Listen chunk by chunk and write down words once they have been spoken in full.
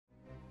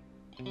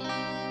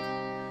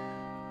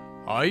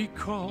ای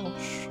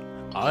کاش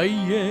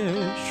ای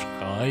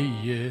عشق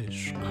ای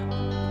عشق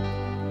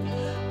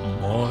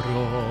ما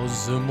را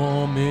ز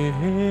ما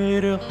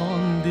مهر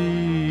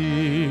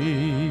خواندی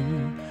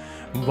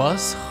و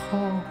از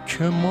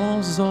خاک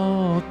ما ز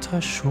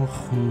آتش و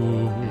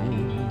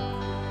خون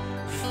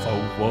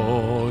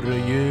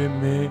فواره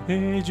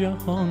می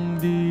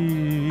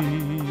جهاندی.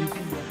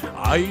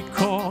 ای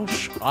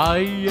کاش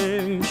ای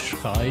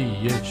عشق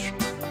ای عشق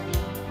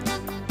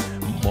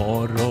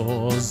ما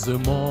را ز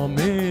ما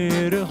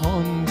مهر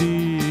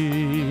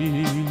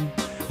خواندی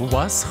و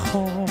از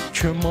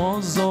خاک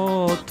ما ز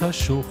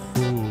آتش و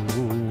خون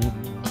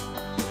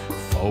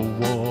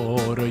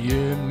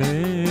فواره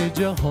می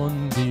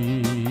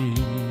جهاندی.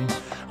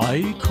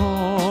 ای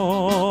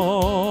کاش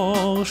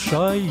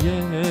ای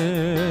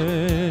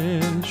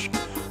عشق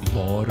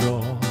ما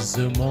را ز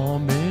ما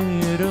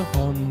مهر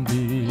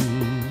خواندی.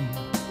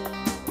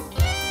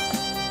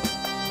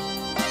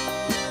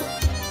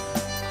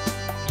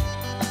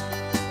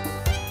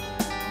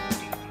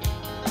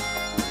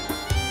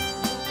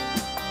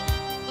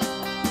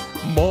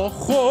 ما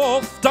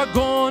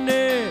خفتگان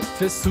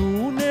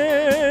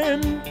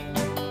فسونم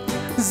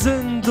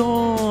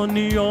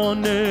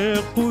زندانیان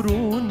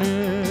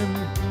قرونم.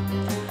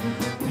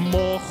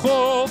 ما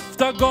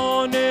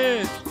خفتگان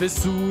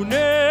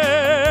فسونم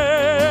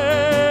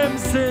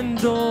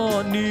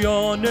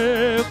زندانیان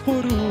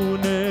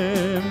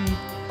قرونم.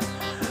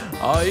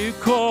 ای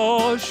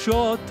کاش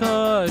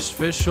آتش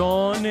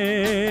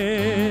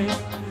فشانه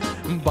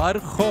بر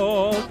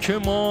خاک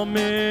ما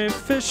می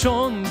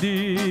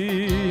فشاندی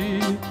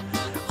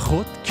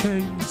خود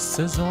کی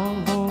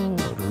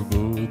سزاوار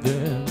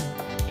بوده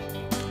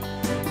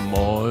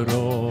ما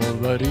را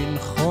بر این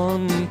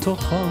خوان تو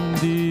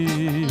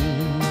خواندی.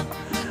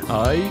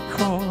 ای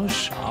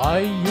کاش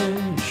ای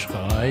عشق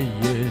ای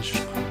عشق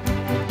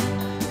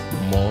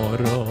ما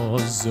را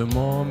ز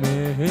ما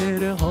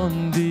مهر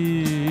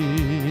خواندی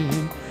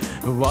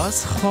و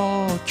از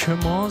خاک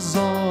ما ز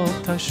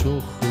آتش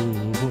و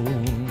خون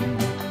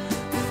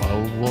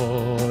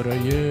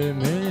فواره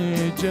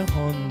می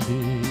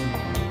جهاندی.